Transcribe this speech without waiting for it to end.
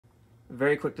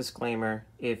very quick disclaimer,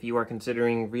 if you are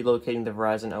considering relocating the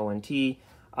Verizon ONT,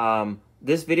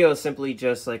 this video is simply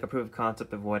just like a proof of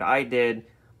concept of what I did.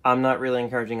 I'm not really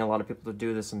encouraging a lot of people to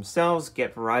do this themselves,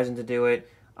 get Verizon to do it,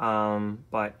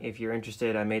 but if you're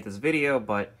interested, I made this video,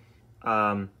 but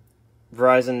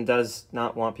Verizon does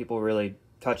not want people really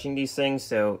touching these things,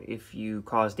 so if you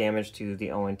cause damage to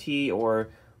the ONT or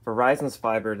Verizon's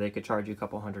fiber, they could charge you a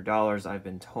couple $100, I've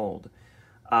been told.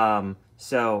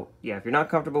 So yeah, if you're not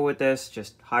comfortable with this,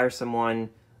 just hire someone.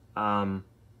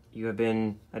 You have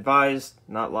been advised,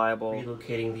 not liable.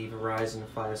 Relocating the Verizon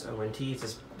FiOS ONT. It's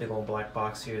this big old black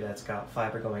box here that's got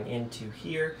fiber going into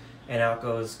here, and out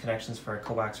goes connections for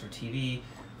coax for TV,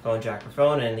 phone jack for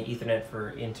phone, and the Ethernet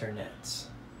for internet.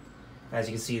 As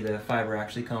you can see, the fiber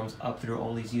actually comes up through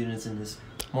all these units in this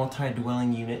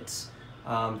multi-dwelling units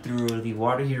through the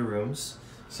water heater rooms.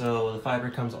 So the fiber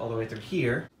comes all the way through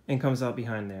here and comes out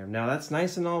behind there. Now that's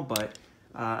nice and all, but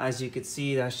as you can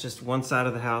see, that's just one side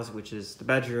of the house, which is the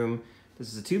bedroom.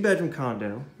 This is a 2-bedroom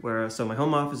condo, so my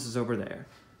home office is over there.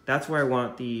 That's where I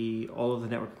want all of the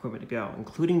network equipment to go,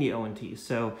 including the ONT.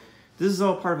 So this is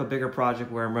all part of a bigger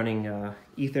project where I'm running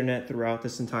Ethernet throughout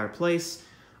this entire place.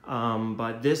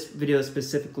 But this video is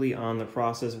specifically on the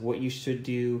process, what you should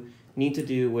need to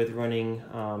do with running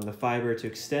the fiber to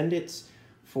extend it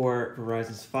for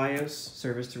Verizon's FiOS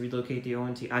service to relocate the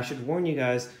ONT. I should warn you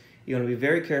guys, you want to be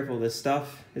very careful of this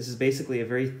stuff. This is basically a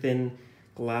very thin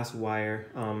glass wire.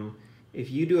 If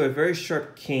you do a very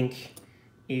sharp kink,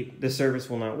 the service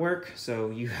will not work. So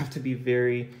you have to be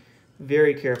very,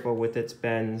 very careful with its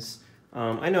bends.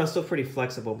 I know it's still pretty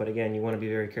flexible, but again, you want to be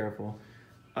very careful.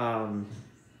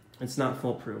 It's not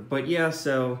foolproof. But yeah,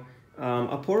 so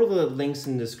I'll put all the links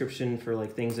in the description for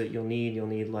like things that you'll need. You'll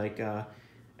need like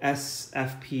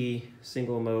SFP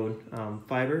single mode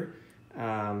fiber.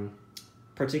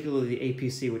 Particularly the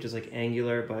APC, which is like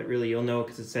angular, but really you'll know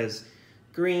because it says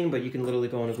green, but you can literally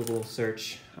go on a Google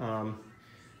search,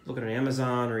 look at an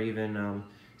Amazon or even,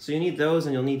 so you need those,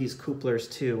 and you'll need these couplers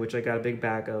too, which I got a big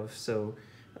bag of, so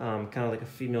kind of like a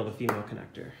female to female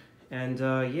connector. And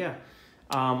yeah,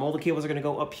 all the cables are gonna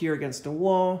go up here against the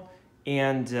wall,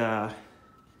 and yeah,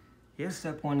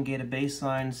 step 1, get a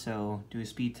baseline, so do a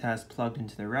speed test plugged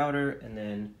into the router, and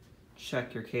then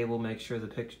check your cable, make sure the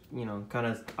picture, kind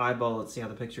of eyeball it, see how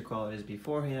the picture quality is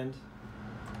beforehand.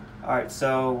 All right,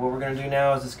 so what we're gonna do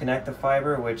now is disconnect the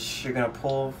fiber, which you're gonna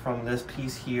pull from this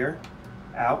piece here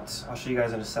out. I'll show you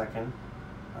guys in a second.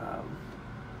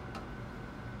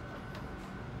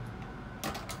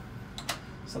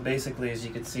 So basically, as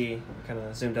you can see, kind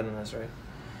of zoomed in on this, right?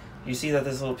 You see that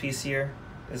this little piece here,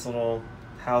 this little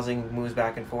housing moves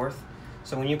back and forth.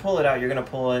 So when you pull it out, you're gonna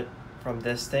pull it from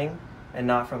this thing and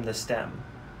not from the stem.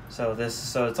 So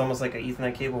it's almost like an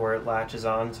Ethernet cable where it latches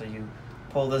on, so you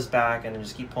pull this back and then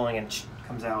just keep pulling and it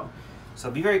comes out. So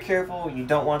be very careful, you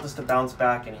don't want this to bounce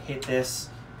back and hit this,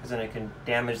 because then it can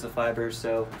damage the fiber.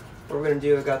 So what we're gonna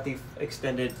do, I've got the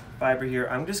extended fiber here.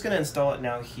 I'm just gonna install it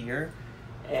now here,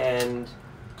 and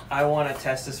I wanna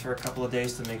test this for a couple of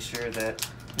days to make sure that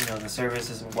the service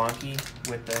isn't wonky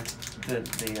with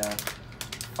the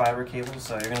fiber cable.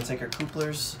 So you're gonna take your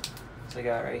couplers, which I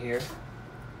got right here,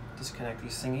 disconnect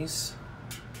these thingies.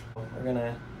 We're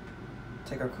gonna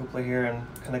take our coupler here and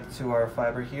connect it to our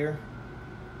fiber here.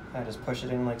 I just push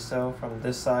it in like so from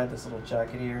this side, this little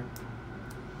jacket here,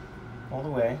 all the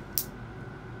way.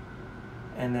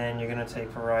 And then you're gonna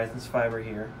take Verizon's fiber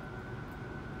here,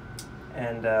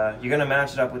 and you're gonna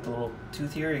match it up with the little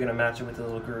tooth here. You're gonna match it with the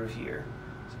little groove here.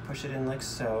 So push it in like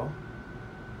so,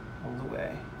 all the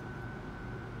way.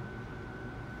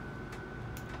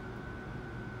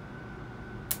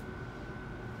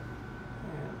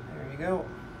 Go.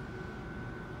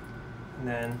 And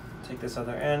then take this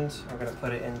other end, we're going to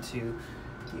put it into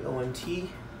the ONT.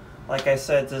 Like I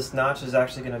said, this notch is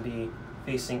actually going to be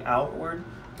facing outward.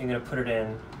 You're going to put it in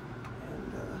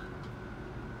and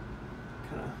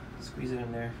kind of squeeze it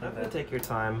in there. Take your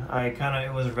time.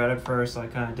 It was red at first, so I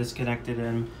kind of disconnected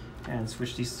him and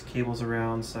switched these cables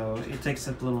around, so it takes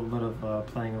a little bit of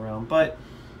playing around, but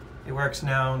it works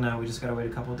now. Now we just gotta wait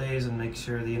a couple of days and make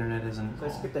sure the internet isn't. So I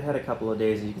skipped ahead a couple of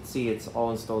days, and you can see it's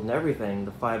all installed and everything,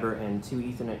 the fiber and 2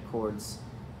 Ethernet cords,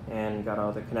 and got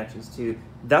all the connections too.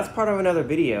 That's part of another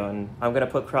video, and I'm gonna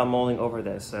put crown molding over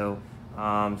this, so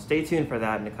stay tuned for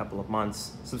that in a couple of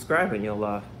months. Subscribe and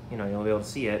you'll you'll be able to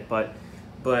see it. But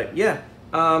yeah,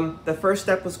 the first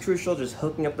step was crucial, just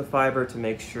hooking up the fiber to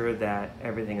make sure that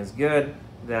everything is good,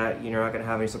 that you're not going to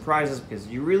have any surprises, because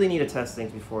you really need to test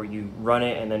things before you run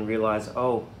it and then realize,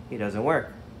 oh, it doesn't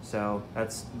work. So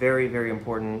that's very, very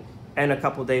important. And a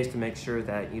couple days to make sure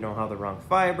that you don't have the wrong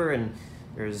fiber and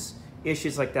there's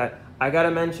issues like that. I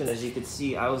gotta mention, as you could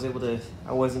see, I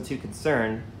wasn't too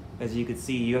concerned. As you could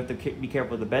see, you have to be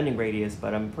careful with the bending radius,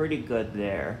 but I'm pretty good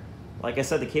there. Like I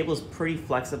said, the cable is pretty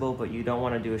flexible, but you don't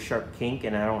want to do a sharp kink,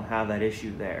 and I don't have that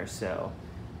issue there. So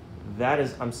that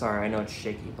is, I'm sorry, I know it's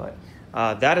shaky, but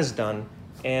that is done.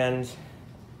 And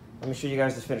let me show you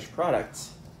guys the finished product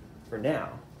for now.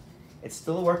 It's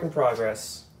still a work in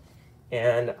progress,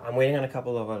 and I'm waiting on a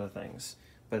couple of other things.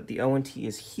 But the ONT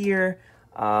is here.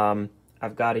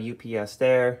 I've got a UPS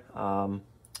there, a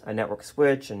network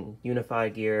switch and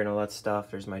unified gear and all that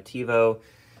stuff. There's my TiVo.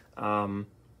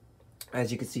 As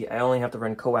you can see, I only have to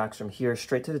run coax from here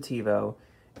straight to the TiVo,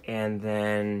 and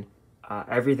then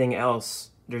everything else,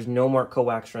 there's no more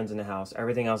coax runs in the house.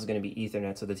 Everything else is going to be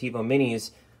Ethernet. So the TiVo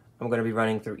Minis, I'm going to be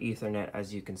running through Ethernet,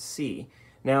 as you can see.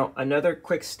 Now, another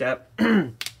quick step,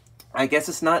 I guess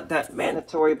it's not that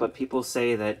mandatory, but people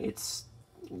say that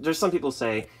there's some people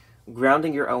say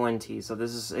grounding your ONT. So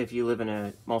this is if you live in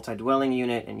a multi-dwelling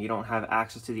unit and you don't have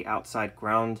access to the outside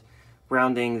grounding,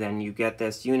 then you get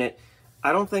this unit.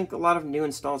 I don't think a lot of new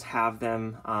installs have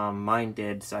them. Mine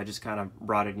did, so I just kind of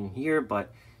brought it in here,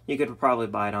 but you could probably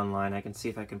buy it online. I can see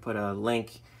if I can put a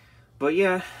link. But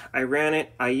yeah, I ran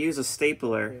it. I use a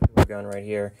stapler gun right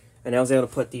here, and I was able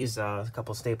to put these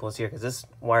couple staples here because this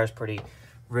wire is pretty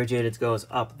rigid. It goes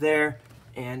up there,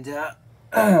 and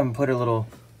put a little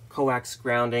coax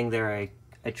grounding there.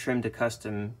 I trimmed a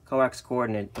custom coax cord,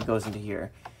 and it goes into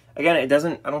here. Again, I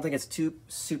don't think it's too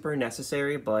super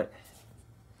necessary, but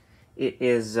it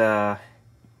is,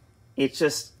 it's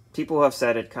just, people have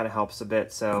said it kind of helps a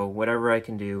bit, so whatever I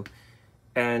can do.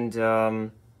 And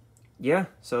yeah,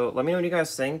 so let me know what you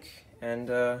guys think, and